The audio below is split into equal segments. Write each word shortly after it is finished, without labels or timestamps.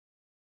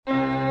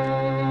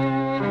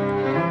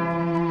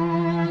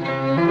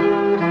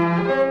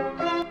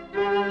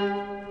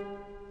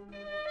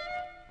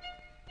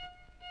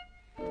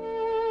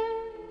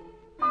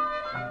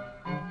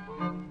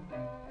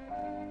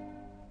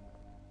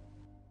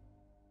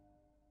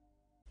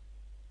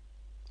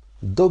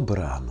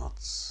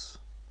Dobranoc.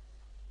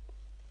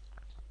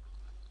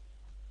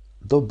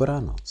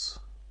 Dobranoc.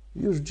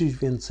 Już dziś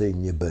więcej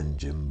nie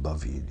będziem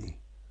bawili.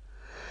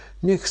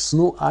 Niech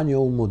snu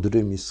anioł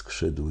modrymi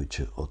skrzydły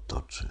cię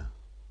otoczy.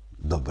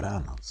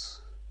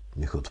 Dobranoc.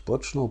 Niech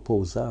odpoczną po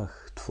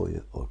łzach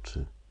twoje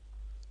oczy.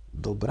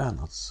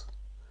 Dobranoc.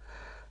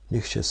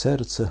 Niech się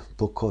serce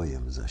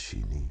pokojem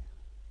zasili.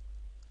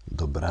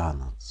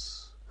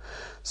 Dobranoc.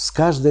 Z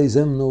każdej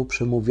ze mną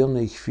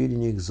przemówionej chwili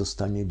niech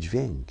zostanie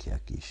dźwięk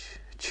jakiś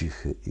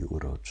cichy i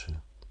uroczy.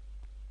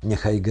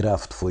 Niechaj gra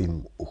w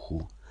twoim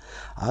uchu,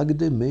 a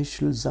gdy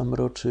myśl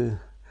zamroczy,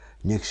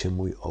 niech się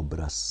mój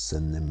obraz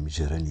sennym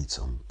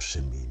źrenicom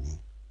przymili.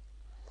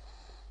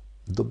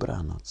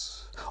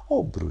 Dobranoc.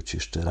 Obróć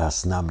jeszcze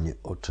raz na mnie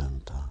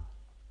oczęta.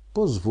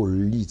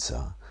 Pozwól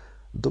lica.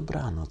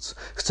 Dobranoc.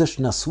 Chcesz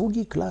na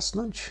sługi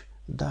klasnąć?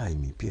 Daj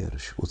mi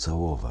pierś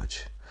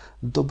ucałować.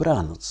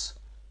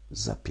 Dobranoc.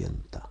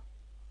 Zapięta.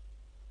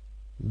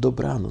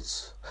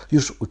 Dobranoc.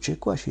 Już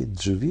uciekłaś jej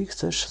drzwi?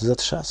 Chcesz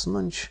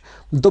zatrzasnąć?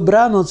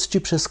 Dobranoc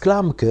ci przez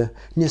klamkę,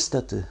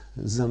 niestety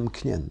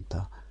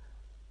zamknięta.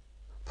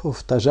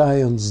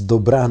 Powtarzając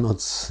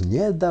dobranoc,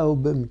 nie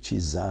dałbym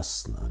ci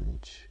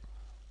zasnąć.